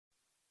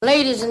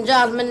Ladies and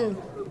gentlemen,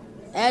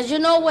 as you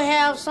know, we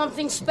have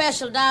something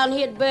special down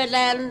here at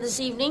Birdland this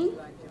evening.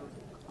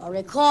 A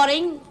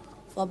recording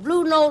for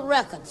Blue Note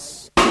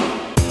Records.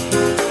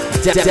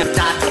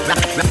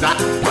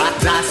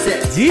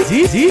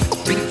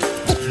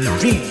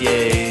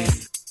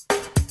 DJs.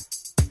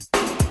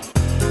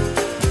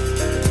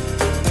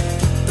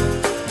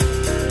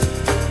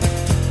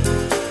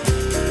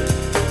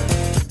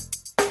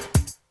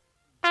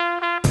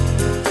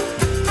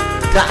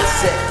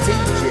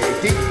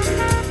 Dissecting.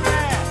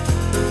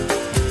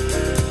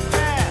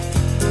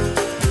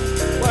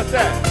 What's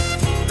that?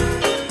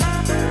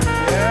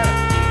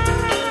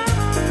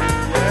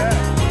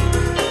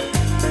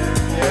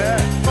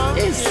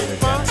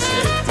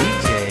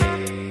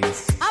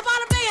 DJs. How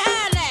about a big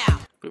hand now?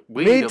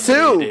 Me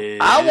too.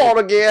 I want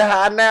to get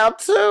high now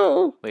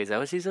too. Wait, is that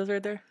what she says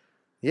right there?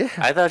 Yeah.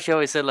 I thought she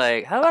always said,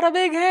 like, how about a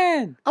big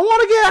hand? I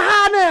want to get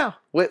high now.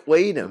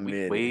 Wait a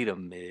minute. Wait a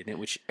minute.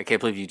 Which I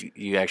can't believe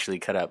you actually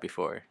cut out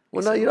before.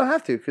 Well, no, you don't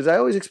have to, because I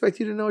always expect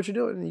you to know what you're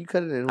doing, and you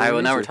cut it in. All right,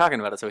 well, now we're talking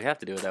about it, so we have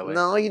to do it that way.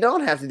 No, you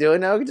don't have to do it.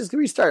 Now we can just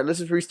restart. Let's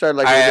just restart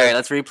like all we did. right,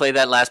 let's replay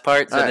that last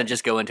part, so All then right.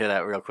 just go into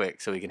that real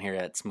quick, so we can hear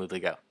it smoothly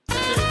go.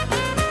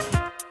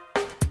 How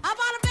about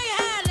a big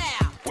hand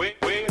now? Wait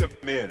a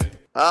minute.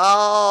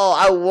 Oh,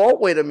 I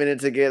won't wait a minute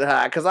to get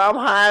high, because I'm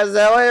high as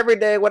hell every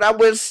day when I'm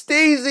with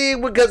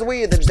Steezy, because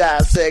we in the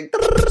dissect.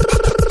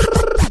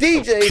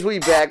 DJs, we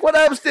back. What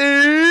up,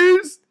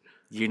 Steez?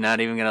 You're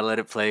not even going to let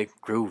it play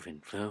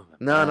grooving.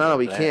 No,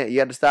 we can't. You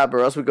got to stop,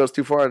 or else we goes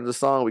too far into the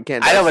song. We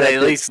can't. I know, but dissect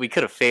at it. least we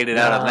could have faded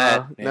out on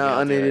that. Maybe No,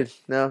 I'll do unneeded. it.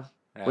 No. All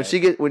When right. she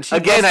Again, busts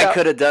I out-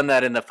 could have done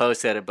that in the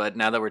post edit, but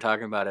now that we're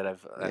talking about it,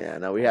 Yeah,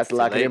 no, we have to it's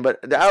lock too it in. late.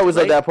 But I always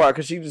love late. that part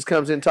because she just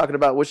comes in talking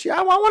about what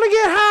I want to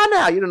get high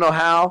now. You don't know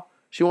how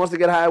she wants to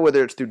get high,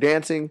 whether it's through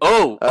dancing.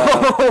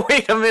 Oh,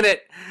 wait a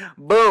minute.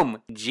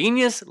 Boom.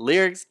 Genius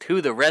lyrics to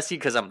the rescue,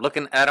 because I'm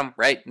looking at them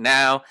right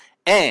now.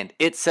 And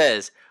it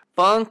says,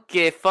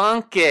 funky,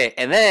 funky.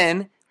 And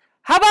then,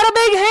 how about a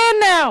big hand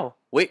now?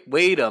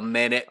 Wait a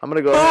minute. I'm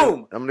gonna go.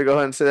 Boom. I'm gonna go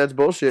ahead and say that's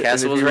bullshit.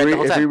 Castle And was right the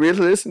whole if time. you really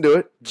listen to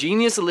it,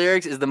 Genius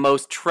lyrics is the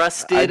most I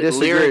trusted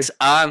disagree. lyrics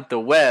on the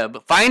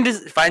web. Find some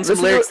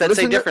Listen lyrics to it- that say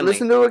listen to- differently.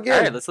 listen to it again.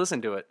 All right, let's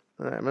listen to it.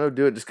 all right, I'm gonna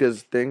do it just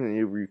because thing, and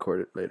you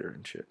record it later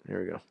and shit. Here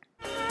we go.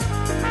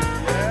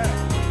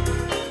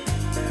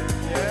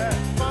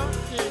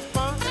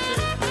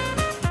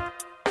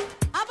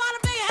 How about a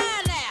big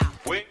hand now?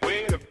 Wait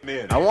a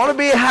minute. I want to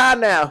be high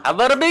now. How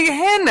about a big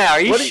hand now?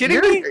 Are you What-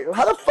 shitting me?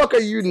 How the fuck are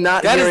you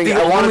not That is hearing?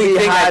 the I want to only be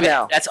thing high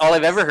now. that's all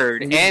I've ever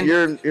heard. And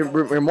You're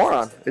a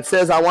moron. It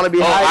says I want to be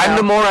oh, high now. I'm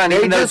the moron, They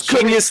even though just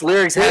couldn't- Genius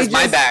lyrics they has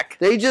my just- back.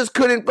 They just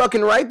couldn't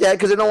fucking write that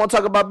because they don't want to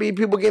talk about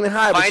people getting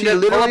high. But Find she it,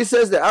 literally pull up-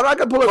 says that. I'm not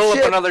gonna pull pull up up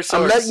shit. another I'm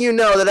source. letting you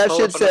know that Pull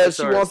shit up another says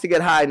she source. wants to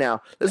get high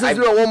now. Let's I-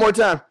 listen to it one more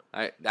time.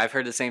 I've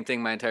heard the same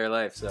thing my entire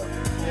life, so. How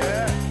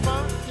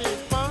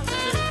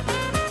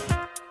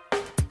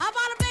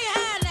about a big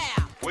hand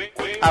now? Wait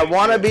I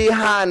want to be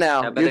high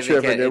now. Yeah, but You're if you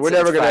tripping, can't- dude. We're it's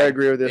never gonna fine.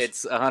 agree with this.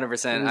 It's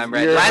 100%. I'm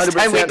right. You're Last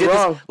time we 100% did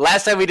wrong. this,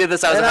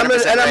 I was And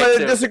 100% I'm right gonna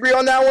too. disagree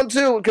on that one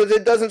too because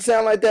it doesn't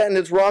sound like that and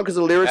it's wrong because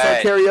the lyrics All on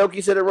right.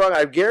 karaoke said it wrong.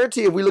 I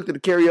guarantee if we looked at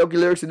the karaoke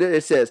lyrics,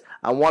 it says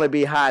I want to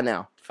be high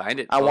now. Find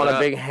it. I pull want it a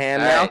up. big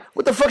hand All now. right.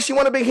 What the fuck she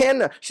want a big hand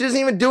now? She doesn't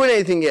even do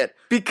anything yet. What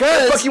the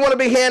Because fuck you want a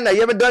big hand now? You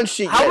haven't done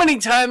shit how yet. many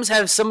times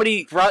have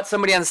somebody brought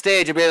somebody on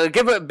stage and be like,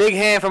 give a big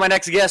hand for my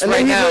next guest And right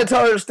then he's now? gonna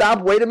tell her to stop.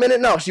 Wait a minute.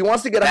 No, she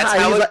wants to get That's high.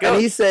 how He's it like, and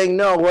goes. he's saying,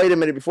 no, wait a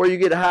minute. Before you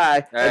get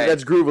high, All right.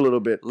 let's groove a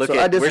little bit. Look so I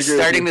at we're disagree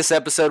with starting you. this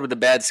episode with a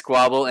bad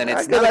squabble, and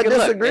it's Because not I a good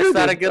look. disagree It's with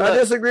not you. a good I look.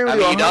 disagree with I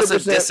you mean, you'd also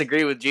 100%.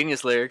 disagree with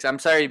Genius lyrics. I'm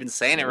sorry you've been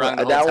saying it wrong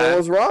the whole that time. one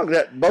was wrong.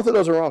 Both of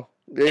those are wrong.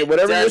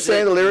 Whatever you're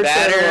saying, the lyrics say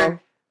matter are wrong.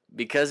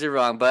 because you're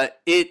wrong,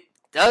 but it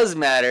does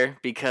matter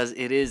because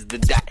it is the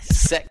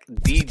Dissect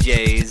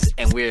DJs,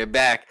 and we're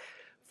back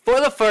for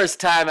the first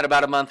time in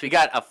about a month. We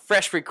got a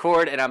fresh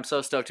record, and I'm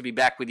so stoked to be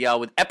back with y'all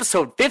with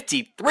episode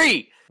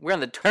 53. We're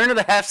on the turn of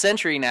the half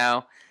century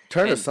now.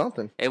 Turn to And-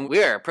 something. And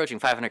we are approaching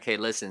 500K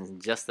listens in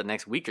just the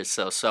next week or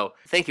so. So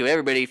thank you,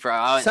 everybody, for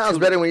Sounds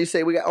better when you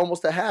say we got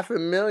almost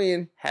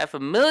 500,000.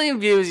 500,000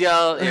 views,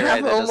 y'all. You're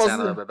right, that does Almost-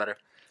 sound a little bit better.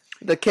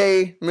 The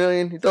K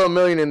million. You throw a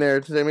million in there,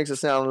 that makes it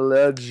sound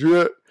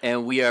legit.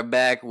 And we are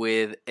back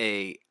with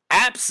a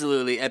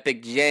absolutely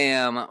epic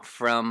jam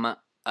from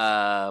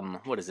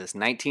what is this?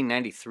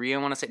 1993, I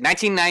want to say.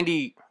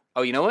 1990.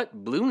 Oh, you know what?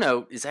 Blue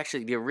Note is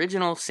actually the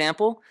original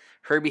sample.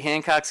 Herbie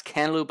Hancock's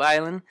Cantaloop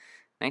Island,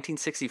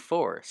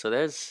 1964. So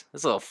there's a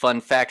little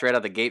fun fact right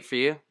out the gate for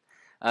you.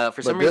 For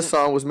But some this reason,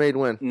 song was made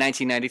when?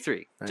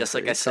 1993, just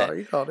like I said.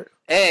 You called it.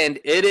 And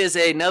it is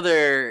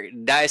another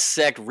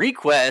dissect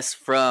request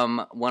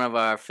from one of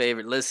our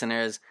favorite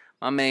listeners,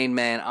 my main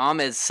man,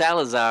 Ahmed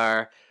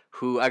Salazar,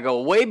 who I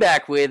go way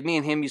back with. Me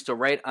and him used to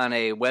write on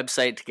a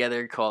website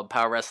together called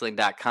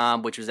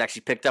PowerWrestling.com, which was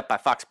actually picked up by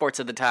Fox Sports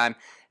at the time.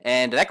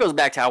 And that goes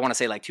back to, I want to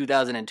say, like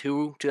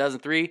 2002,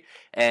 2003.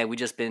 And we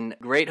just been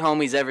great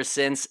homies ever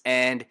since.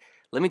 And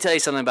Let me tell you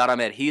something about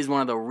Ahmed. He is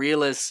one of the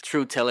realest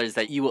truth tellers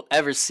that you will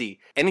ever see.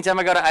 Anytime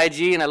I go to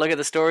IG and I look at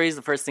the stories,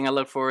 the first thing I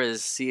look for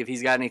is see if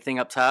he's got anything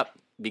up top,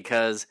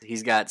 because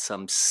he's got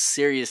some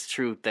serious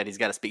truth that he's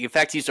got to speak. In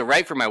fact, he used to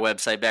write for my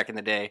website back in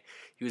the day.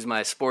 He was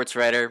my sports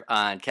writer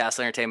on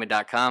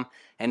castlentertainment.com,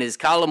 and his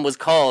column was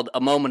called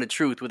A Moment of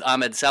Truth with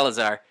Ahmed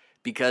Salazar,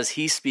 because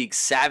he speaks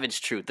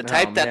savage truth. The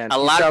type that a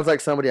lot sounds like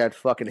somebody I'd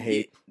fucking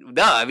hate.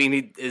 No, I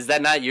mean, is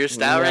that not your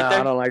style right there?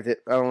 I don't like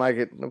it. I don't like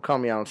it. Don't call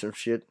me out on some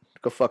shit.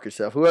 Go fuck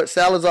yourself.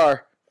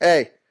 Salazar,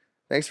 hey,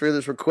 thanks for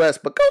this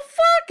request, but go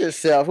fuck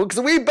yourself. Because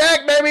we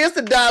back, baby. It's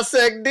the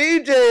Dissect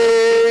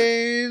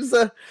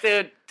DJs.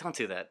 Dude, don't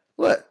do that.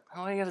 What?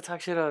 Oh, you gotta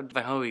talk shit on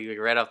my homie like,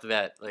 right off the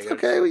bat. Like, it's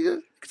okay.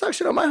 You can talk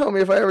shit on my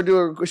homie if I ever do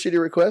a shitty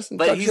request.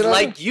 But he's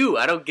like you.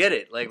 I don't get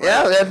it. Like,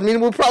 yeah, that means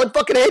we'll probably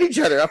fucking hate each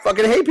other. I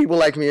fucking hate people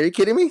like me. Are you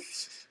kidding me?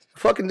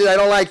 Fucking dude, I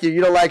don't like you.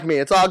 You don't like me.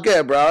 It's all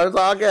good, bro. It's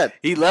all good.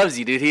 He loves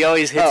you, dude. He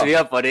always hits me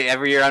up on it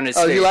every year on his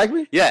story. Oh, you like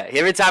me? Yeah.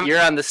 Every time you're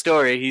on the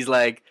story, he's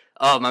like,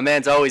 oh, my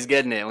man's always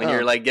getting it when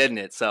you're like getting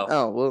it. So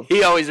well,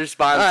 he always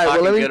responds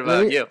talking good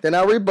about you. Then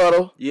I'll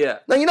rebuttal. Yeah.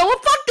 Now, you know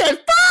what? Fuck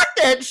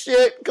that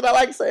shit. Because I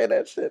like saying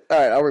that shit. All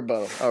right, I'll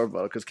rebuttal.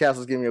 Because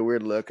Castle's giving me a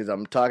weird look because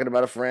I'm talking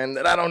about a friend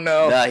that I don't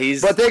know. Nah,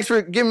 but thanks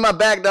for giving my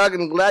back, dog,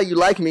 and glad you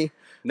like me.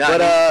 Nah,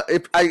 but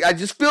if I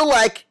just feel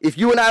like if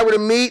you and I were to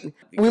meet,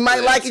 we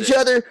might like each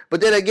other,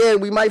 but then again,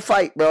 we might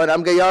fight, bro. And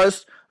I'm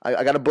Gayar's.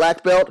 I got a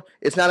black belt.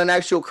 It's not an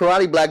actual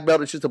karate black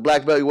belt. It's just a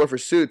black belt you wear for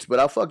suits, but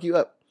I'll fuck you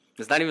up.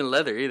 It's not even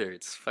leather either.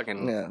 It's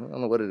fucking... Yeah, I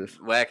don't know what it is.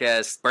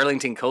 Whack-ass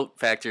Burlington Coat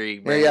Factory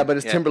brand. Yeah, but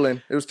it's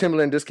Timberland. It was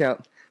Timberland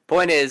discount.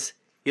 Point is,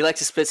 he likes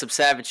to spit some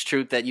savage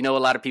truth that, you know, a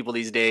lot of people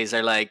these days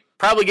are like,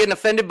 probably getting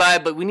offended by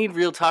it, but we need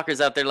real talkers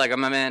out there like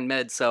my man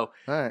Med, so,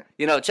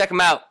 you know, check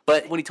him out.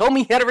 But when he told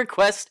me he had a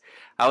request,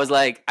 I was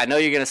like, I know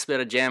you're going to spit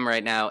a jam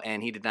right now,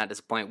 and he did not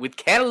disappoint. With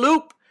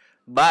Cantaloop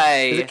by...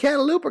 Is it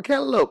Cantaloop or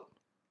Cantaloupe?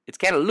 It's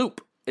Cantaloop.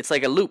 It's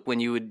like a loop when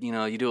you would, you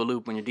know, you do a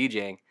loop when you're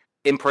DJing.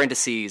 In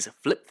parentheses,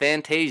 Flip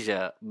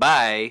Fantasia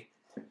by...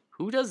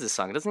 Who does this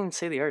song? It doesn't even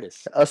say the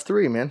artist.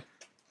 Us3, man.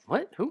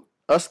 What? Who?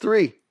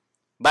 Us3.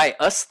 By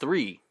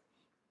Us3. Is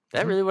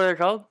that really what they're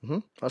called?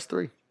 Mm-hmm.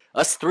 Us3.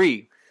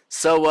 Us3.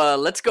 So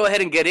let's go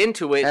ahead and get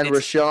into it. And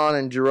Rashawn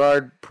and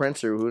Gerard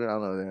Princer, who I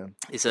don't know them.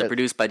 It's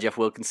produced by Jeff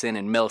Wilkinson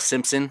and Mel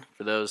Simpson,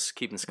 for those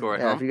keeping score at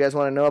home. If you guys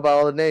want to know about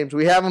all the names,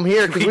 we have them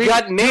here. We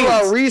got names. Do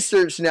our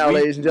research now,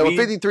 ladies and gentlemen.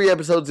 53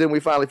 episodes in, we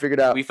finally figured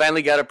out. We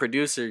finally got a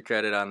producer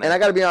credit on that. And I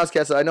got to be honest,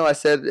 Cass, I know I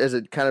said as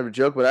a kind of a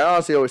joke, but I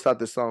honestly always thought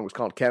this song was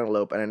called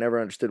Cantaloop, and I never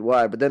understood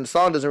why. But then the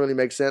song doesn't really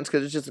make sense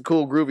because it's just a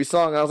cool, groovy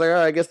song. And I was like, all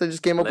right, I guess they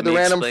just came up with a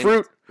random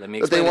fruit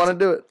that they want to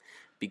do it.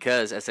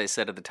 Because, as I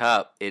said at the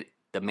top,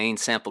 the main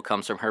sample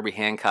comes from Herbie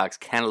Hancock's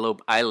Cantaloop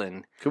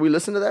Island. Can we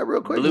listen to that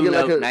real quick? Blue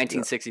Note,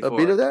 1964. A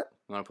beat of that?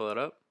 You want to pull it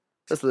up?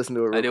 Let's listen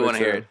to it real quick. I do want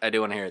to hear it. I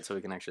do want to hear it so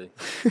we can actually...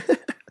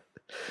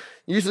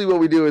 Usually what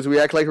we do is we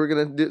act like we're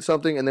going to do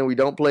something, and then we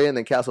don't play it, and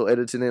then Castle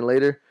edits it in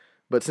later.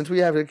 But since we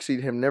have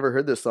never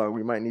heard this song,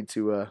 we might need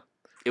to...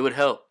 It would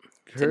help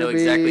to know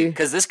exactly...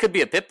 Because this could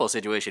be a Pitbull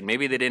situation.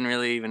 Maybe they didn't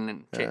really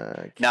even...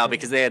 No,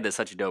 because they had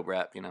such a dope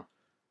rap, you know.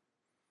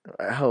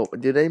 I hope.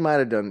 Dude, they might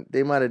have done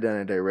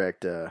a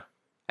direct...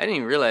 I didn't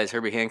even realize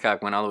Herbie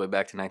Hancock went all the way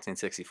back to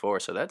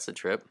 1964, so that's a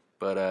trip.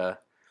 But,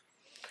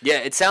 yeah,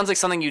 it sounds like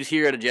something you'd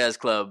hear at a jazz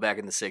club back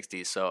in the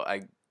 60s, so All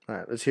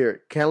right, let's hear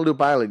it. Cantaloop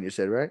Island, you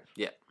said, right?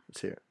 Yeah.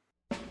 Let's hear it.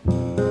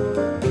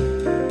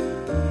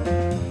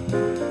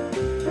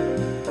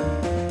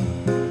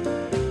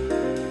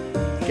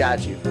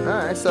 Got you. All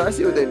right, so I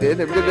see what they did.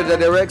 They did the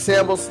direct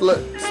sample,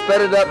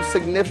 sped it up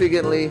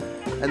significantly,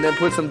 and then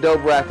put some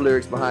dope rap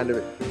lyrics behind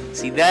it.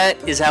 See, that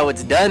is how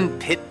it's done,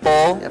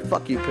 Pitbull. Yeah,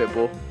 fuck you,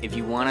 Pitbull. If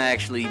you want to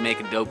actually make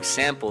a dope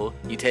sample,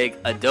 you take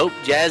a dope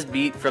jazz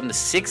beat from the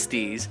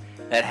 60s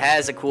that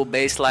has a cool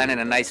bass line and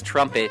a nice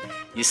trumpet,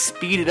 you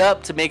speed it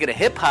up to make it a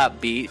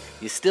hip-hop beat,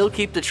 you still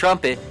keep the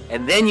trumpet,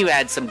 and then you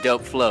add some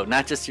dope flow,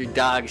 not just your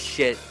dog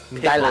shit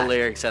Pitbull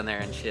lyrics on there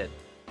and shit.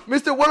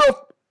 Mr.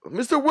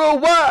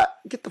 Worldwide!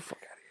 Get the fuck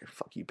out of here.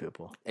 Fuck you,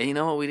 Pitbull. And you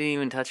know what we didn't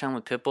even touch on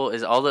with Pitbull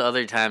is all the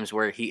other times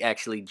where he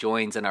actually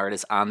joins an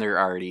artist on their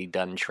already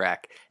done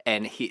track.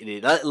 And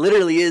it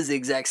literally is the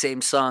exact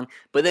same song,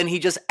 but then he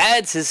just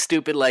adds his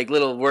stupid like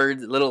little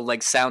words, little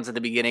like sounds at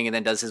the beginning, and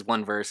then does his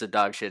one verse of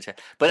dog shit.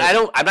 But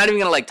I'm not even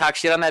gonna like talk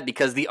shit on that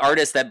because the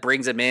artist that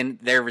brings him in,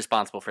 they're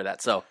responsible for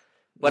that. So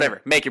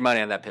whatever, make your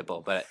money on that,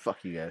 Pitbull. But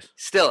fuck you guys.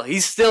 Still,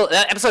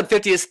 episode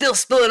 50 is still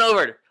spilling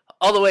over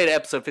all the way to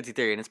episode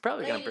 53, and it's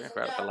probably gonna bring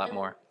up a lot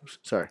more.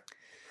 Sorry.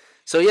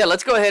 So yeah,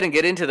 let's go ahead and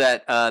get into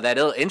that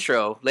little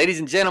intro. Ladies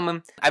and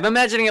gentlemen, I'm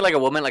imagining it like a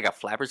woman, like a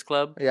Flappers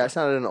Club. Yeah, I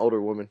sounded an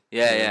older woman.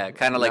 Yeah,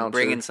 kind of like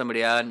bringing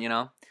somebody on, you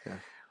know. Yeah.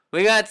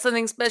 We got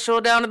something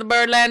special down at the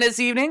Birdland this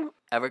evening,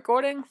 a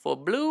recording for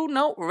Blue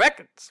Note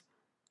Records.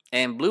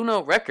 And Blue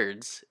Note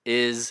Records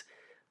is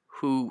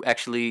who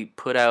actually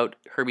put out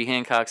Herbie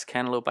Hancock's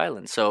Cantaloop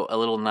Island. So a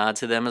little nod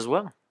to them as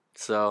well.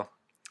 So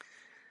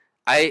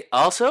I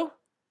also,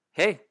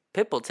 hey,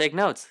 Pitbull, take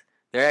notes.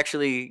 They're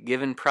actually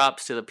giving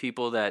props to the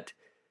people that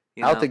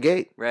Out the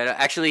gate. Right.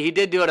 Actually, he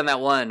did do it on that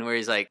one where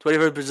he's like,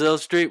 21st Brazil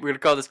Street, we're going to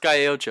call this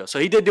guy Ocho. So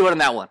he did do it on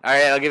that one. All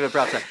right, I'll give it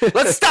props.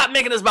 Let's stop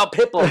making this about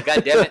Pitbull,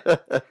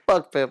 goddammit.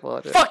 Fuck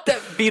Pitbull. Fuck that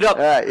beat up.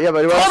 All right, yeah,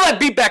 but pull that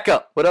beat back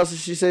up. What else did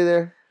she say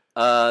there?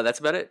 That's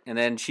about it. And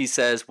then she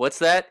says, what's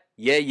that?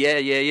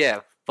 Yeah.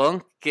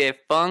 Funky.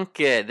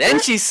 Then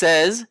she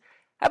says,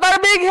 how about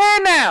a big hair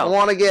now? I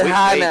want to get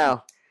high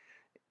now.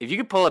 If you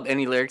could pull up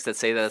any lyrics that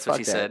say that's what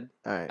she said.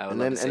 All right,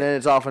 and then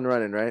it's off and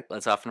running, right?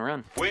 Let's off and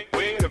run. Wait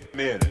a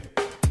minute.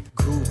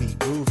 Groovy,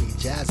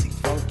 jazzy,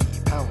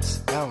 funky,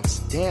 bounce,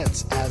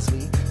 dance as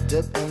we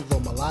dip in the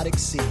melodic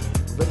sea.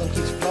 Rhythm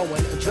keeps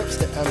flowing and drips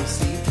to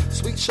MC.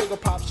 Sweet sugar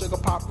pop,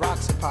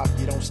 rocks and pop.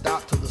 You don't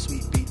stop till the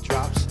sweet beat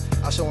drops.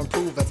 I shall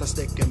improve as I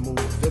stick and move.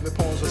 Vivid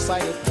poems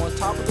recited on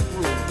top of the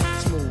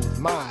groove. Smooth,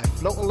 mind,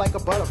 floating like a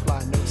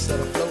butterfly. Notes set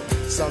afloat,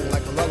 sung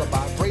like a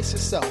lullaby. Brace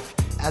yourself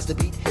as the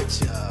beat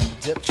hits ya.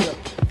 Dip, trip,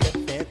 hip,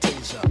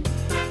 Fantasia.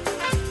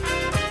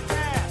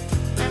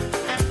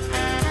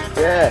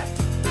 Yeah.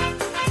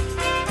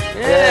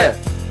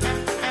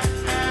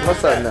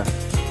 What's up now?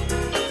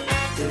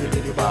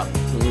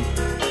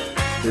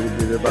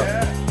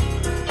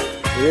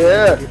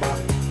 Yeah.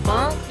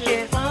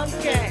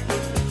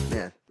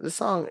 Man, this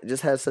song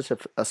just has such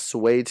a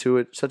sway to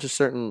it, such a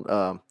certain,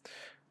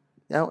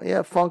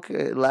 funk,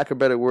 lack of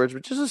better words,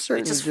 but just a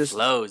certain, it just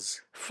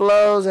flows.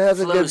 Flows. It has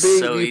a good beat.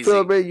 So you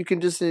feel it. You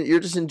can you're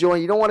just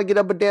enjoying. You don't want to get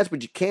up and dance,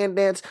 but you can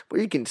dance. But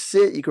you can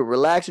sit. You can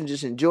relax and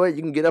just enjoy it.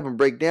 You can get up and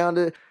break down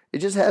to it. It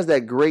just has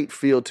that great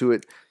feel to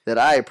it that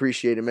I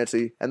appreciate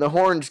immensely, and the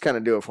horns kind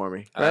of do it for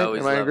me. Right?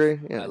 Am I agree?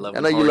 Yeah. I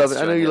know you love it.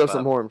 I know you love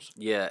some horns.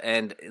 Yeah,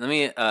 and let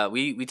me.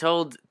 We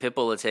told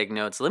Pitbull to take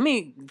notes. Let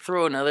me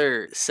throw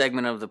another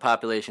segment of the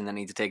population that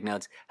needs to take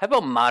notes. How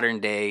about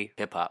modern day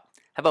hip hop?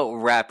 How about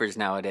rappers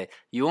nowadays?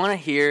 You want to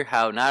hear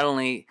how not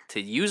only to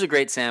use a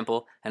great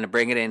sample and to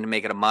bring it in to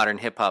make it a modern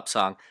hip hop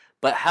song,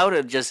 but how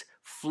to just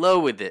flow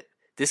with it.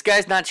 This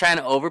guy's not trying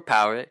to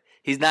overpower it.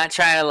 He's not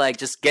trying to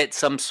just get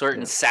some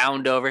certain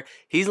sound over.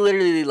 He's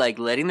literally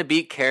letting the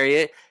beat carry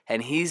it,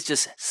 and he's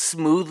just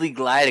smoothly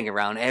gliding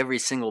around every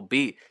single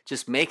beat,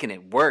 just making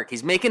it work.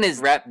 He's making his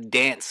rap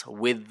dance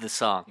with the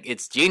song.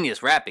 It's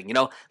genius rapping,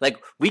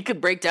 we could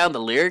break down the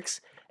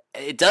lyrics.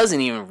 It doesn't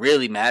even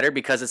really matter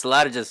because it's a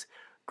lot of just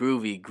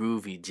groovy,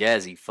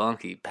 jazzy,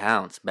 funky,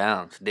 bounce,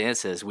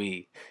 dance as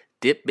we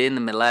dip in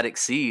the melodic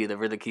sea. The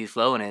rhythm keeps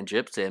flowing and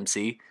drips to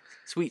MC.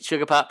 Sweet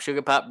sugar pop,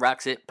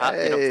 rocks it, pop,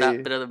 hey. You don't stop,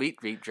 bit of the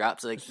beat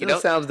drops.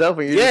 Sounds dope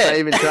when you're just not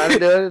even trying to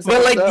do it.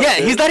 But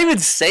he's not even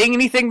saying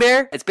anything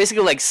there. It's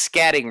basically like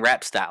scatting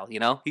rap style,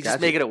 He's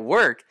just making it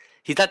work.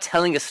 He's not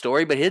telling a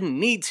story, but he didn't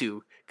need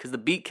to because the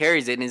beat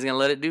carries it and he's going to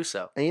let it do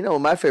so. And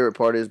what my favorite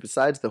part is,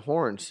 besides the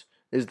horns,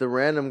 is the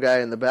random guy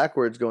in the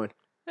backwards going,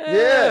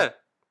 yeah.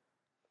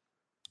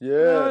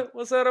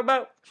 What's that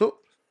about?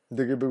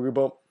 Diggy boogie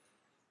bump.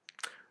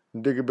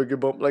 Diggy boogie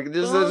bump.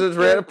 This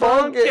red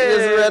punk.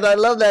 Red. I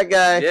love that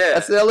guy. Yeah.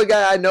 That's the only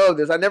guy I know of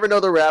this. I never know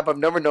the rap. I've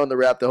never known the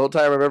rap. The whole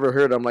time I've ever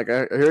heard it, I'm like,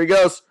 here he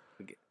goes.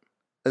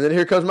 And then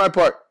here comes my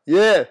part.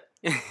 Yeah.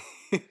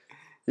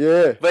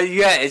 Yeah. But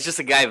it's just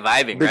a guy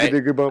vibing, diggy, right?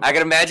 Diggy bump. I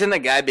can imagine the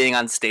guy being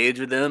on stage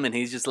with him and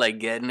he's just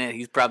getting it.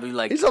 He's probably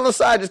he's on the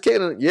side just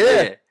kidding.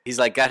 Yeah. He's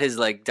got his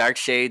dark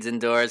shades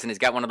indoors and he's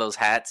got one of those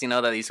hats,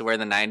 that they used to wear in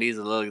the 90s,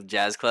 the little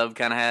jazz club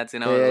kind of hats,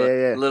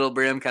 little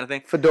brim kind of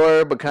thing.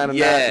 Fedora, but kind of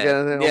not kind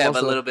of thing. Yeah,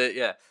 but a little bit,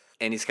 yeah.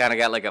 And he's kind of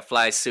got a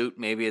fly suit.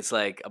 Maybe it's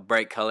a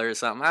bright color or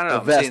something. I don't know.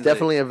 A vest,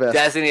 definitely a vest.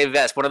 Definitely a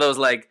vest. One of those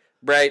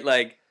bright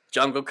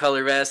jungle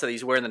color vests that they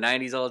used to wear in the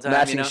 90s all the time.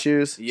 Matching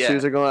shoes. Yeah.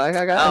 Shoes are going,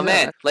 I got oh,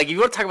 man. If you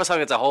want to talk about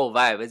something that's a whole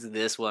vibe, it's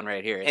this one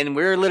right here. And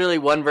we're literally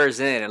one verse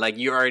in, and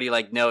you already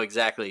know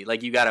exactly.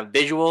 You got a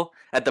visual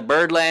at the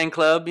Birdland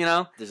Club,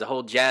 There's a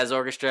whole jazz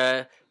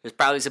orchestra. There's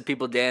probably some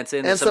people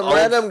dancing. And some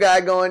random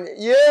guy going,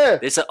 yeah.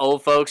 There's some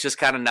old folks just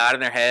kind of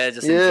nodding their heads,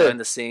 just enjoying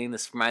the scene.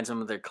 This reminds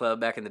them of their club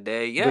back in the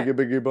day. Yeah.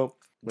 Biggie bump.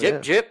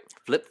 Jip,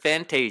 flip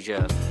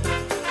Fantasia.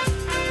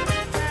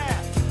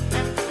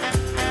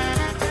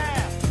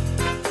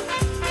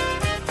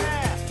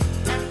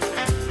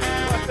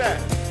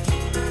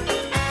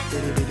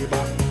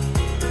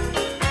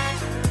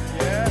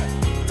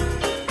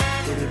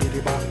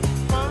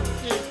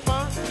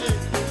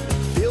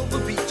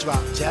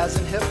 Jazz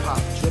and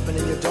hip-hop, dripping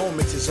in your dome,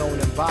 makes your zone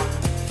and bop.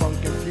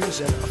 Funk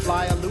confusion, a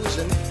fly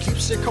illusion,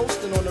 keeps you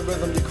coasting on the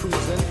rhythm you're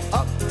cruising.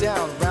 Up,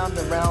 down, round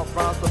and round,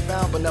 rhymes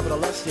profound, but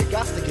nevertheless you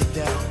got to get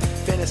down.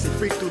 Fantasy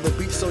freak through the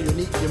beat so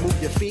unique, you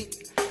move your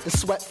feet and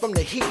sweat from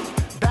the heat.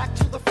 Back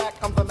to the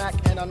fact, I'm the Mac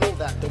and I know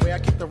that. The way I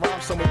kick the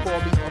rhyme, someone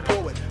call me a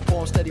poet.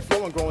 Poem steady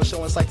flowing, growing,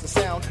 showing sights and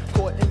sound.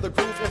 Caught in the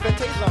groove, in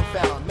Fantasia I'm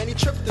found. Many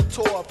tripped and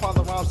tore upon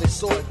the rhymes they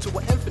soared to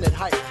an infinite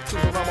height, to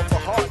the realm of the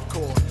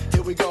hardcore.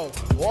 Here we go,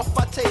 off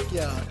I take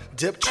ya,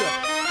 dip trip,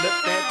 flip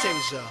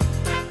Fantasia.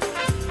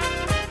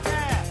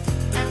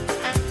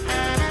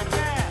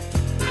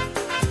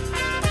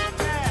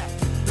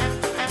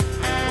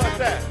 What's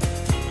that?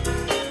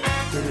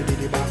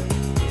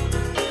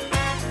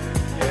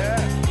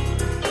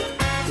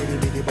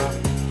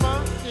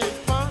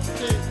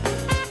 Funky.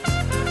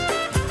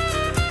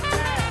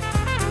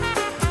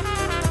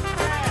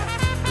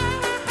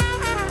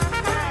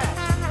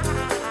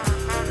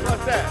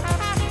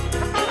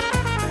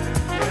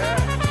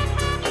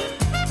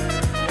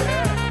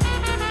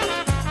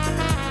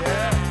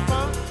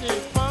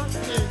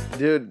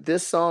 Dude,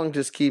 this song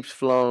just keeps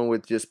flowing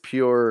with just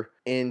pure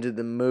into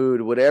the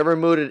mood. Whatever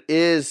mood it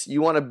is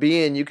you want to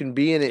be in, you can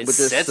be in it with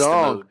this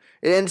song.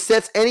 It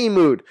sets any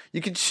mood.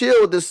 You can chill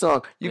with this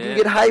song. You can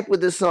get hype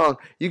with this song.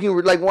 You can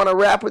like want to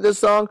rap with this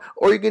song,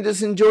 or you can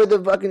just enjoy the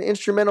fucking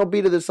instrumental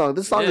beat of this song.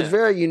 This song is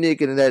very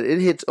unique in that it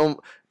hits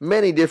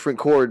many different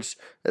chords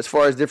as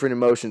far as different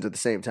emotions at the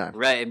same time.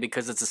 Right, and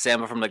because it's a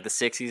sample from like the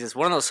 60s, it's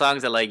one of those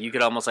songs that like you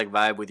could almost like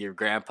vibe with your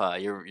grandpa,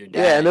 your dad.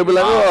 Yeah, and they'll be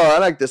like, "Oh, I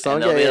like this song."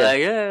 And they'll be like,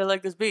 "Yeah, I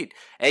like this beat."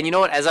 And you know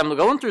what? As I'm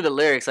going through the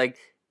lyrics, like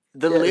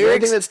the lyrics,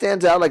 anything that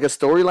stands out, like a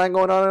storyline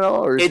going on at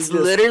all, or it's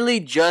literally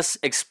just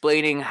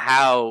explaining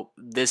how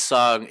this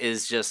song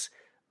is just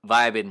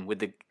vibing with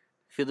the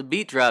feel the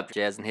beat drop,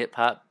 jazz and hip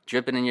hop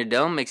dripping in your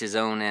dome makes your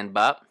zone and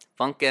bop.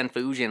 Funk and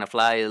fusion, a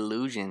fly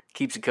illusion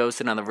keeps you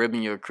coasting on the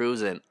ribbon you're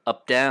cruising.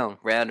 Up down,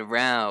 round and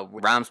round,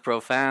 rhymes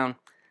profound,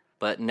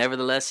 but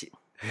nevertheless,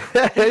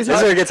 that's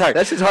where it gets hard.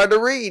 That's just hard to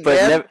read,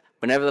 man.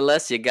 But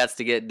nevertheless, you got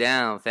to get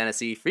down.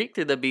 Fantasy freak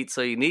to the beat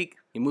so unique.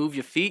 You move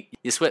your feet,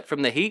 you sweat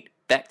from the heat.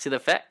 Back to the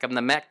fact, I'm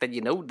the Mac that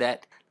you know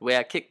that. The way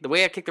I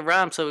kick the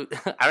rhyme, so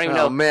I don't even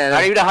know. Man,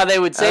 I don't even know how they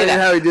would say that.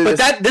 How he did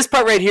but this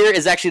part right here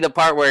is actually the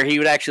part where he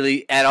would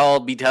actually at all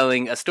be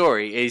telling a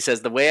story. He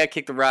says, the way I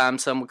kick the rhyme,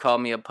 some would call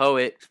me a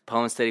poet.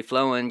 Poem steady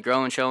flowing,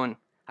 growing, showing.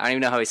 I don't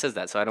even know how he says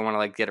that, so I don't want to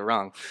like get it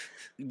wrong.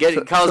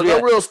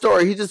 No real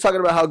story. He's just talking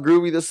about how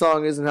groovy the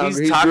song is and how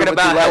he's talking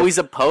about how he's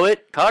a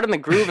poet. Caught in the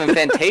groove in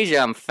Fantasia,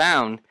 I'm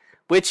found.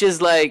 Which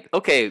is like,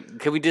 okay,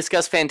 can we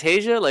discuss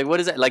Fantasia? Like, what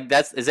is that? Like,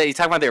 is that you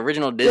talking about the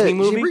original Disney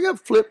movie? You bring up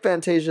Flip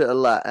Fantasia a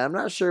lot. I'm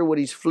not sure what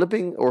he's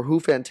flipping or who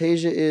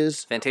Fantasia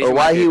is, Fantasia or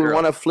why he would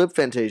want to flip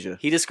Fantasia.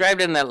 He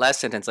described it in that last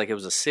sentence like it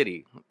was a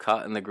city.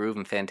 Caught in the groove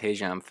in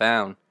Fantasia, I'm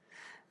found.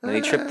 And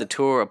they tripped the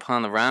tour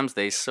upon the rhymes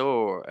they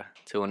soar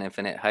to an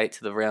infinite height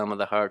to the realm of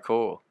the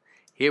hardcore.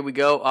 Here we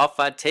go, off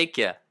I take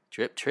ya.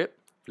 Trip, trip,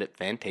 flip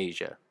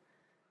Fantasia.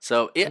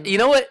 So, you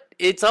know what?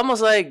 It's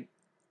almost like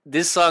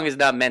this song is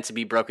not meant to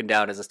be broken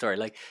down as a story.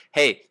 Like,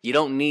 hey, you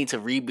don't need to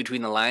read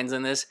between the lines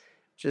on this.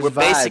 We're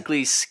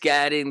basically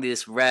scatting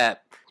this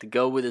rap to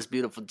go with this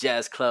beautiful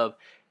jazz club,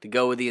 to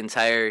go with the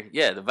entire,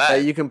 the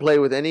vibe. You can play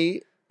with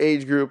any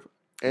age group,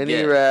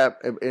 any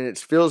rap, and it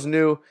feels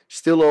new,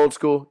 still old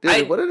school.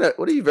 Dude, what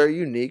are you very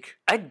unique?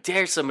 I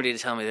dare somebody to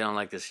tell me they don't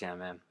like this jam,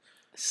 man.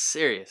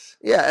 Serious.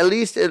 Yeah, at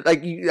least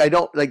I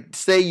don't like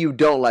say you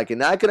don't like it.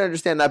 Now I can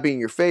understand not being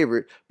your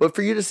favorite, but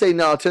for you to say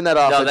no, turn that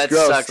off. No, that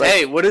gross. Sucks. Like,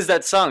 hey, what is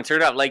that song?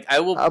 Turn it off. Like I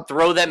will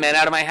throw that man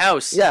out of my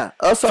house. Yeah,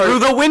 through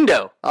the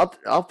window.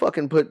 I'll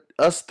fucking put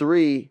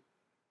Us3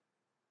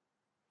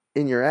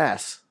 in your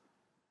ass.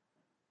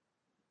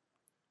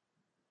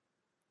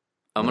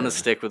 I'm gonna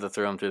stick with the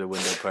throw him through the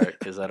window part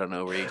because I don't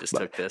know where you just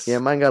took this. Yeah,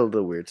 mine got a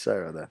little weird.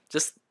 Sorry about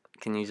that.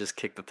 Can you just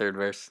kick the third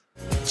verse?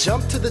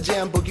 Jump to the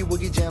jam, boogie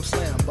woogie jam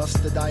slam.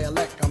 Bust the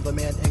dialect, I'm the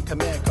man in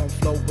command. Come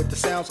flow with the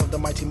sounds of the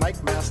mighty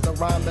mic master.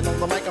 Rhyming on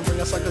the mic, I'm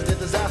bringing suckers to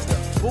disaster.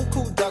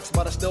 Buku ducks,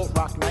 but I still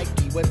rock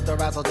Nike with the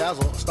razzle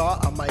dazzle. Star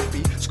I might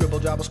be. Scribble,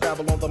 jabble,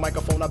 scrabble on the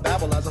microphone. I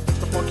babble as I fix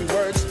the funky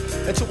words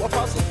into a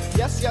puzzle.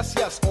 Yes, yes,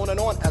 yes, on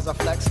and on as I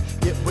flex.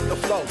 Get with the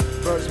flow,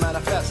 birds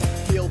manifest.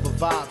 Feel the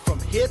vibe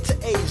from here to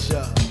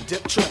Asia.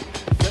 Dip trip,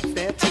 flip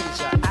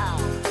Fantasia. Ow.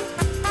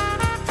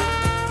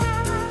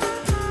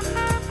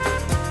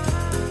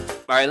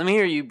 All right, let me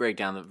hear you break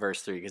down the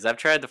verse 3 because I've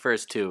tried the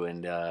first two,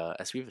 and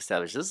as we've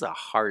established, this is a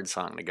hard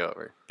song to go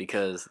over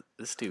because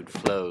this dude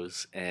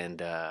flows,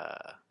 and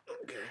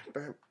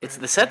it's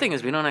the sad thing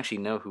is we don't actually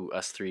know who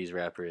Us3's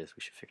rapper is.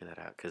 We should figure that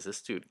out because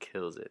this dude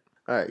kills it.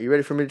 All right, you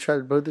ready for me to try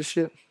to both this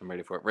shit? I'm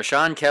ready for it.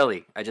 Rashawn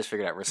Kelly, I just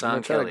figured out. Rashawn Kelly.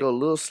 I'm trying to go a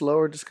little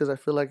slower just because I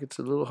feel like it's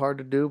a little hard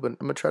to do, but I'm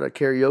gonna try to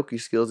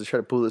karaoke skills to try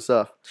to pull this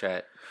off. Try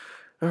it.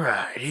 All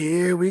right,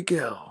 here we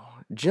go.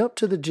 Jump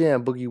to the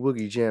jam, boogie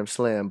woogie jam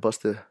slam,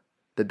 bust the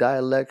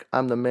dialect,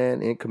 I'm the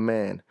man in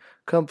command.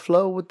 Come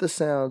flow with the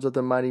sounds of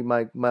the mighty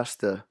mic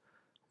master.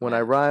 When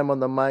I rhyme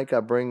on the mic, I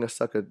bring a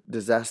sucker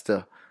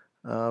disaster.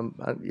 Yeah,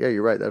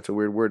 you're right. That's a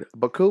weird word.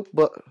 Buku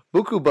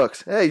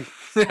bucks. Hey.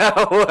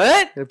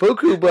 What?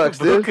 Buku bucks,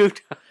 dude.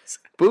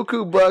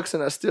 Buku bucks,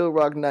 and I still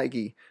rock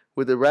Nike.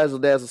 With the razzle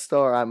dazzle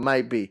star I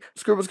might be.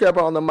 Scribble scrapper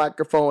on the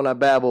microphone, I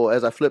babble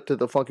as I flip to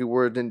the funky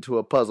words into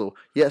a puzzle.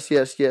 Yes,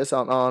 yes, yes,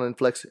 on and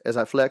flex as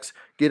I flex.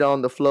 Get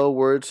on the flow,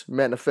 words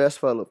manifest,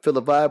 feel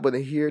the vibe with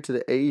it here to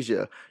the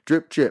Asia.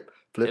 Drip, drip,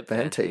 flip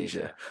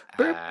Fantasia.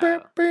 Yeah.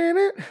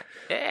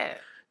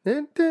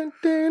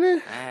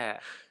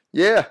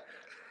 Yeah.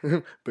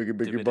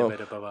 Biggie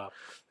bump.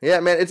 Yeah,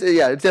 man, it's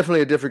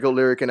definitely a difficult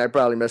lyric, and I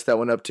probably messed that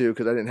one up too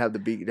because I didn't have the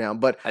beat down.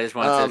 But I just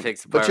wanted to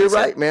fix the part. But you're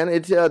right, man.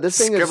 It's this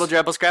thing Scribble,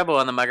 drabble, scrabble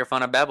on the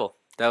microphone. I babble.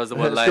 That was the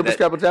one line. Scribble,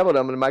 scrabble, dabble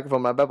on the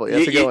microphone. I babble. Yeah,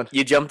 that's a good one.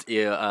 You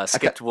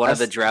skipped one of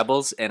the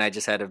drabbles, and I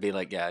just had to be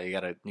like, yeah, you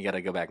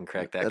gotta go back and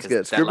correct that. That's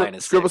good. That line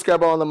is scribble,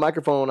 scrabble on the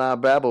microphone. I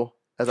babble.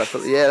 As I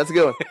feel, yeah, that's a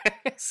good one.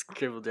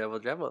 Scribble,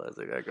 drabble, drabble. As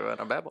I go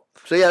on, I babble.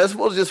 So yeah, this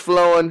was just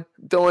flowing,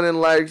 throwing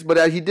in lyrics,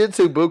 but he did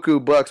say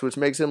Buku bucks, which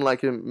makes him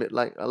like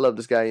I love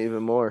this guy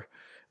even more.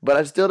 but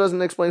it still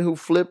doesn't explain who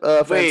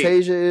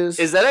Fantasia is.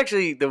 Is that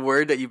actually the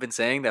word that you've been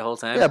saying the whole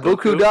time? Yeah,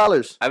 buku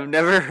dollars. I've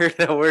never heard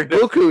that word.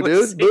 Buku,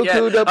 dude.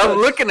 Buku. Yeah, I'm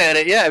looking at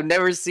it. Yeah, I've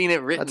never seen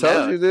it written. I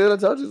told you, dude. I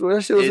told you.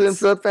 That shit was in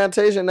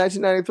Fantasia in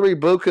 1993.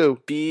 Buku. Baucou.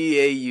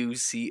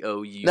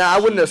 Now, I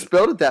wouldn't have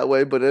spelled it that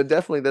way, but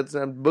definitely that's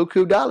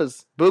buku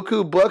dollars.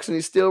 Buku bucks, and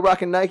he's still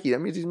rocking Nike. That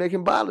means he's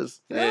making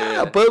dollars.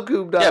 Yeah,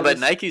 buku dollars. Yeah, but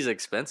Nike's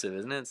expensive,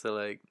 isn't it? So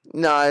like,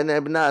 no,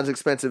 not as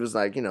expensive as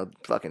like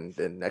fucking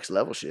the next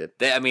level shit.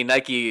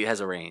 Nike has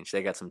a range.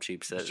 They got some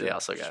cheap sets. They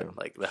also got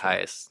like the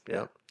highest.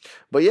 Yeah.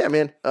 But yeah,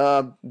 man,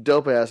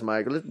 dope ass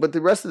Mike. But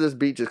the rest of this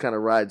beat just kind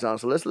of rides on.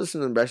 So let's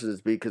listen to the rest of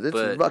this beat because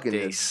it's fucking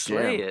they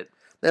slay jam. it.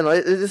 And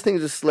this thing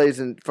just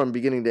slays from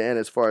beginning to end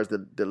as far as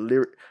the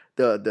lyric,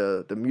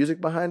 the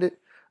music behind it.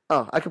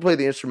 Oh, I could play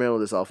the instrumental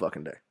of this all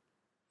fucking day.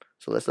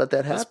 So let's let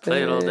that happen. Let's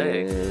play it all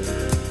day.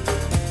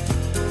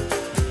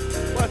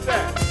 What's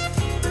that?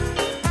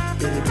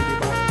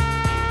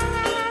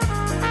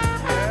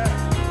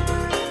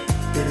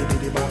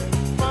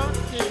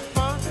 Funky,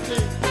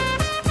 funky.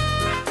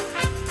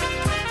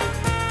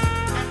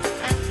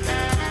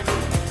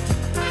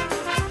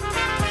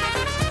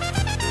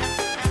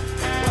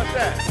 What's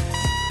that?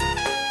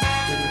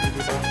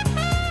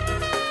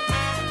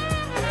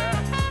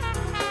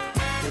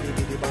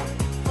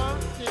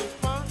 Funky,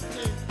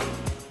 funky.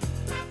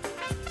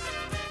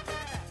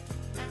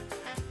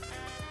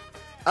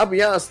 I'll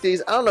be honest,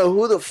 Steve. I don't know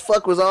who the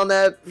fuck was on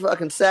that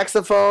fucking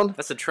saxophone.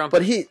 That's a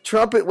trumpet. But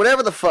trumpet,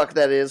 whatever the fuck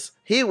that is,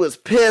 he was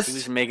pissed. He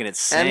was making it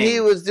sing. And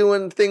he was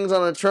doing things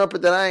on a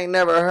trumpet that I ain't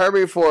never heard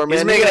before, man. He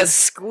was making it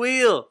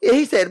squeal. Yeah,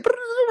 he said, what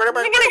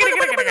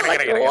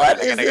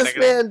is this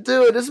man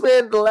doing? This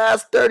man, the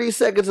last 30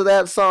 seconds of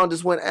that song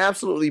just went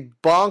absolutely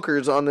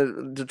bonkers on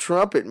the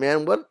trumpet,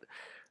 man. What?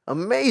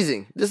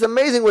 Amazing. Just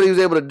amazing what he was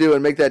able to do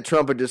and make that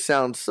trumpet just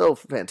sound so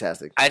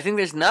fantastic. I think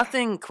there's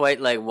nothing quite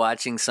like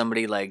watching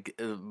somebody like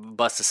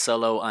bust a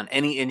solo on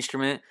any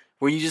instrument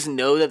where you just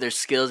know that their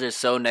skills are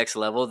so next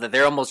level that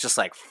they're almost just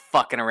like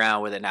fucking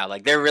around with it now.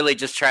 Like they're really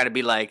just trying to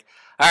be like,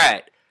 all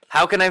right,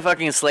 how can I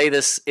fucking slay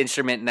this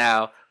instrument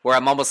now? Where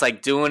I'm almost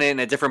like doing it in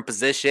a different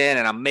position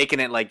and I'm making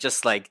it like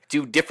just like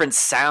do different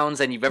sounds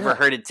than you've ever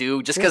heard it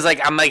do. Just because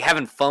like I'm like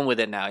having fun with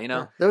it now, you know?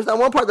 Yeah. There was that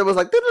one part that was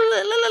like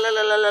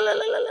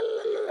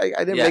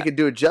I didn't make it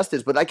do it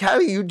justice, but like how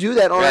do you do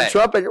that on a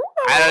trumpet?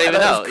 I don't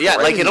even know. Yeah,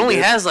 like it only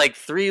has like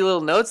 3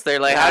 little notes there.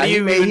 Like how do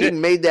you he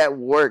made that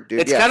work, dude?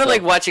 It's kind of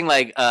like watching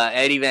like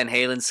Eddie Van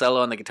Halen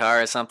solo on the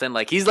guitar or something.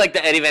 Like he's like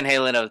the Eddie Van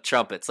Halen of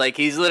trumpets. Like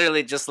he's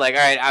literally just like, all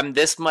right, I'm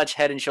this much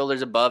head and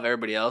shoulders above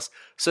everybody else.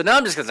 So now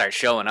I'm just gonna start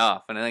showing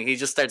off, and like he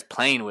just starts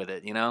playing with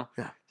it, you know?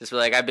 Yeah. Just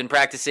like I've been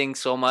practicing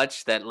so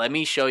much that let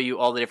me show you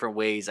all the different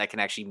ways I can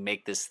actually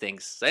make this thing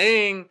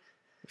sing.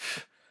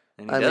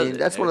 I mean,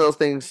 that's one of those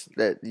things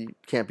that you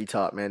can't be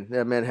taught, man.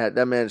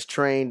 That man's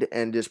trained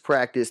and just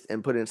practiced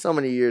and put in so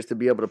many years to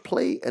be able to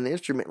play an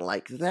instrument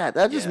like that.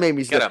 That just made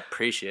me gotta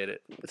appreciate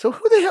it. So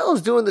who the hell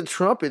is doing the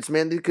trumpets,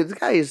 man? Because this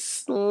guy is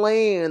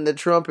slaying the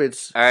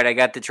trumpets. All right, I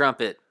got the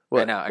trumpet.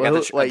 Right now. I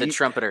got the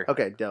trumpeter.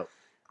 Okay, dope.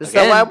 This is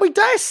why we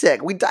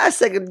dissect. We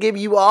dissect and give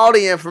you all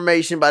the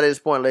information by this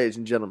point, ladies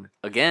and gentlemen.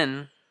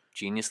 Again,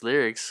 genius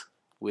lyrics.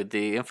 With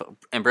the info,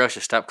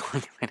 Ambrosius, stop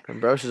calling him.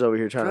 Ambrosius over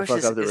here trying to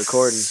fuck up the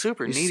recording.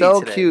 Super needy. He's so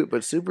today. cute,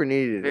 but super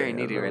needy. Very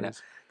needy right now.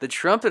 The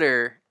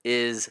trumpeter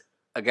is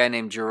a guy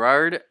named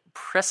Gerard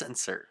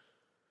Presencer.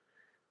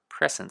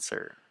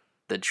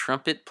 The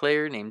trumpet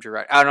player named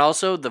Gerard, and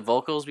also the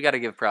vocals. We got to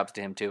give props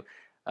to him too.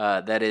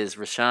 That is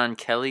Rashawn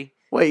Kelly.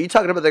 Wait, you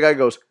talking about the guy who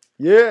goes,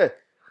 yeah?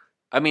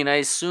 I mean, I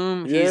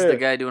assume he's the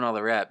guy doing all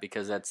the rap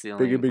because that's the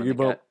only biggie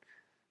bump.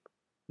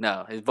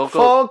 No, his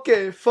vocal.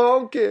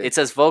 Funky. It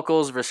says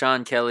vocals,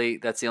 Rashawn Kelly.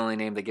 That's the only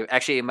name they give.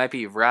 Actually, it might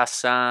be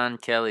Rashawn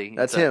Kelly.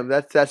 That's him.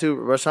 That's who.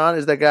 Rashawn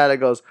is the guy that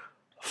goes,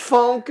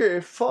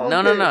 funky.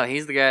 No.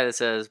 He's the guy that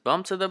says,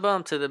 bump to the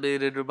beat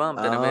to the bump,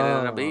 and a minute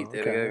and a beat.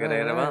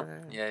 Okay.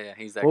 Yeah,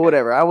 he's that guy. Well,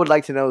 whatever. I would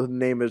like to know who the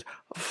name is.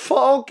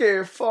 Funky.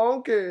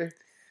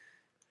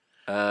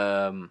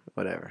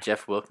 Whatever.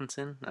 Jeff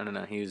Wilkinson? I don't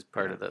know. He was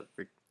part of the...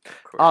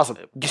 Awesome.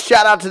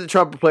 Shout out to the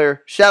trumpet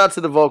player. Shout out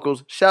to the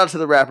vocals. Shout out to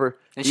the rapper.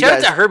 And shout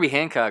out to Herbie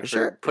Hancock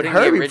for putting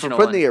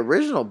the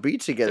original beat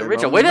together. The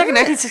original. Way back in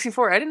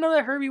 1964. I didn't know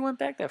that Herbie went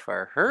back that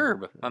far.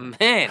 Herb, my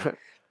man.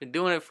 Been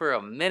doing it for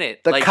a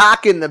minute. The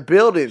cock in the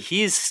building.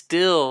 He's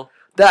still...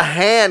 The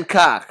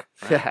Hancock.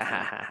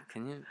 Right.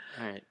 Can you...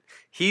 All right.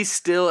 He's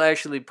still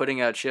actually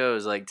putting out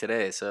shows like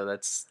today. So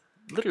that's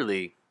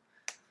literally...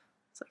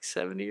 It's like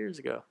 70 years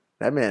ago.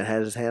 That man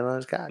has his hand on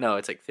his cock. No,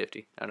 it's like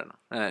 50. I don't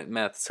know.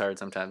 Math is hard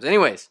sometimes.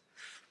 Anyways,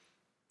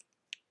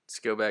 let's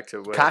go back to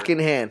whatever. Cock in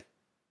hand.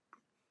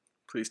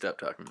 Please stop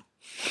talking.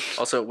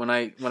 Also, when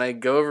I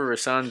go over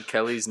Rashawn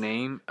Kelly's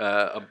name,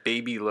 a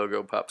baby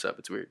logo pops up.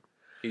 It's weird.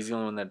 He's the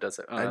only one that does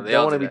it. I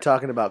don't want to be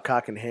talking about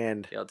cock in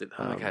hand. They all did.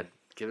 Oh my god,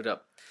 give it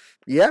up.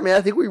 Yeah, man.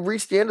 I think we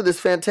reached the end of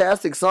this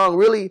fantastic song.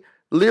 Really.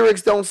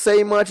 Lyrics don't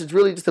say much. It's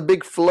really just a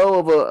big flow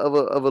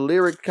of a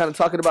lyric, kind of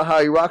talking about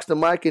how he rocks the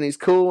mic and he's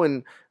cool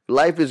and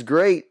Life is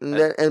great,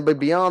 but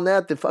beyond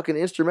that, the fucking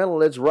instrumental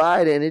 "Let's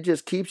Ride" and it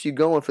just keeps you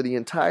going for the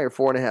entire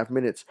 4.5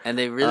 minutes. And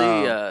they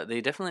really,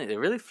 they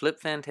really flip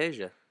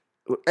Fantasia.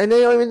 And they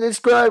don't even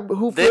describe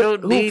who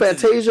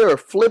Fantasia or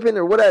flipping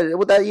or what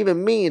that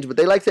even means, but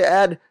they like to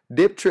add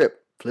dip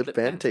trip, flip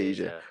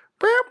Fantasia.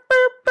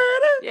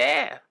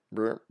 Yeah.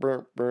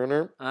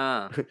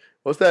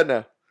 What's that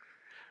now?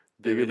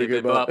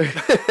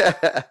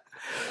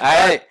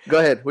 All right, go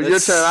ahead. With your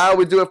turn, I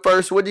always do it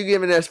first. What do you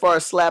give it as far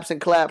as slaps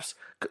and claps?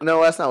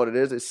 No, that's not what it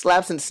is. It's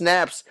slaps and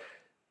snaps.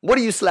 What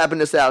are you slapping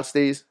this out,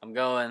 Steez? I'm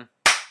going.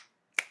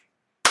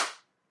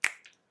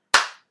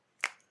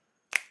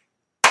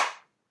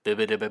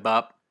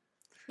 Bop.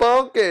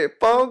 Funky.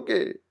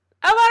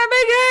 I want a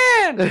big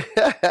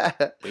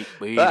hand.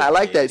 wait, I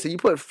like that. So you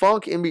put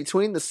funk in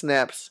between the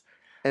snaps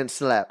and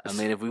slaps. I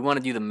mean, if we want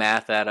to do the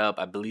math that up,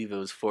 I believe it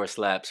was 4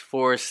 slaps,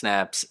 4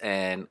 snaps,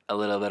 and a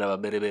little bit of a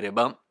bitty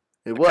bump.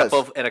 It was.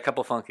 And a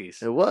couple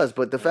funkies. It was,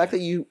 but the fact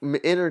that you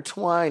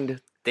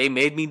intertwined. They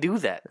made me do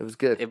that. It was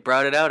good. It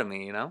brought it out of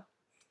me, you know?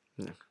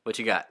 Yeah. What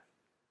you got?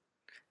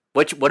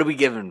 What are we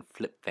giving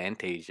Flip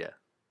Fantasia?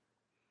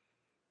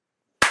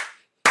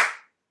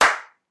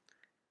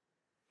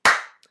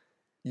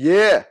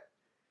 Yeah.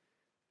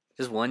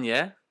 Just one,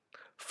 yeah?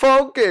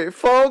 Funky.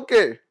 All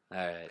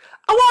right.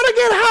 I want to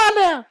get high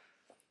now.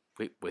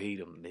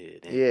 Wait a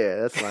minute. Yeah,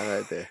 that's mine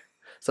right there.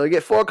 So you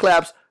get 4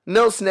 claps,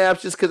 no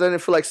snaps, just because I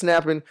didn't feel like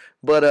snapping.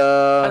 But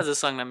how does this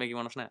song not make you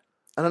want to snap?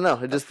 I don't know.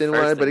 It just didn't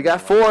want it. But it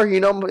got 4. You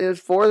know, it's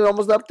 4 is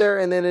almost up there,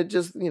 and then it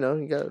just, you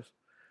know,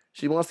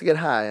 she wants to get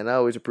high, and I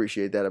always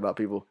appreciate that about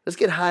people. Let's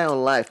get high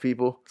on life,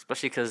 people.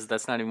 Especially because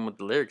that's not even what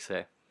the lyrics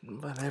say.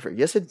 Whatever.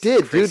 Yes, it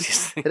did, dude.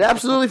 It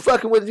absolutely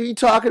fucking. What are you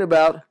talking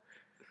about?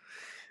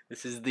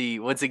 This is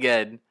once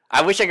again.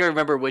 I wish I could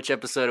remember which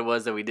episode it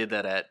was that we did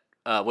that at.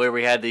 Where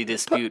we had the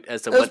dispute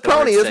as to what the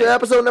Pony. It was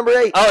episode number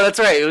 8. Oh, that's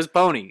right. It was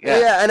Pony.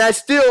 Yeah, and I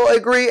still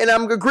agree, and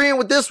I'm agreeing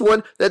with this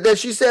one that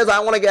she says I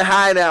want to get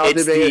high now.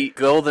 It's the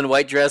gold and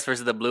white dress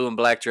versus the blue and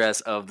black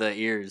dress of the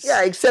ears.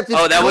 Yeah, except it's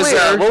that clear.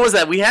 Was what was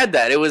that? We had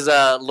that. It was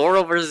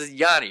Laurel versus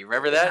Yanni.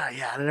 Remember that?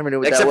 Yeah, I never knew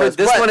what Except that was.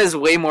 Except this one is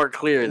way more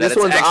clear. This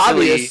one's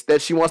obvious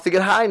that she wants to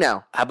get high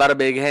now. How about a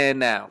big hand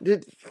now?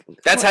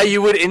 That's how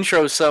you would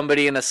intro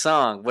somebody in a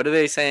song. What are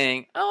they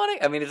saying?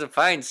 I mean, it's a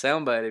fine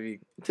soundbite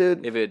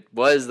if it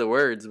was the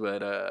words,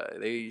 but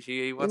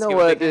she wants to. You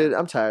know what, dude?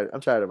 I'm tired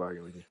of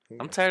arguing with you.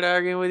 I'm tired of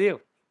arguing with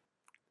you.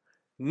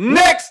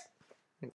 Next.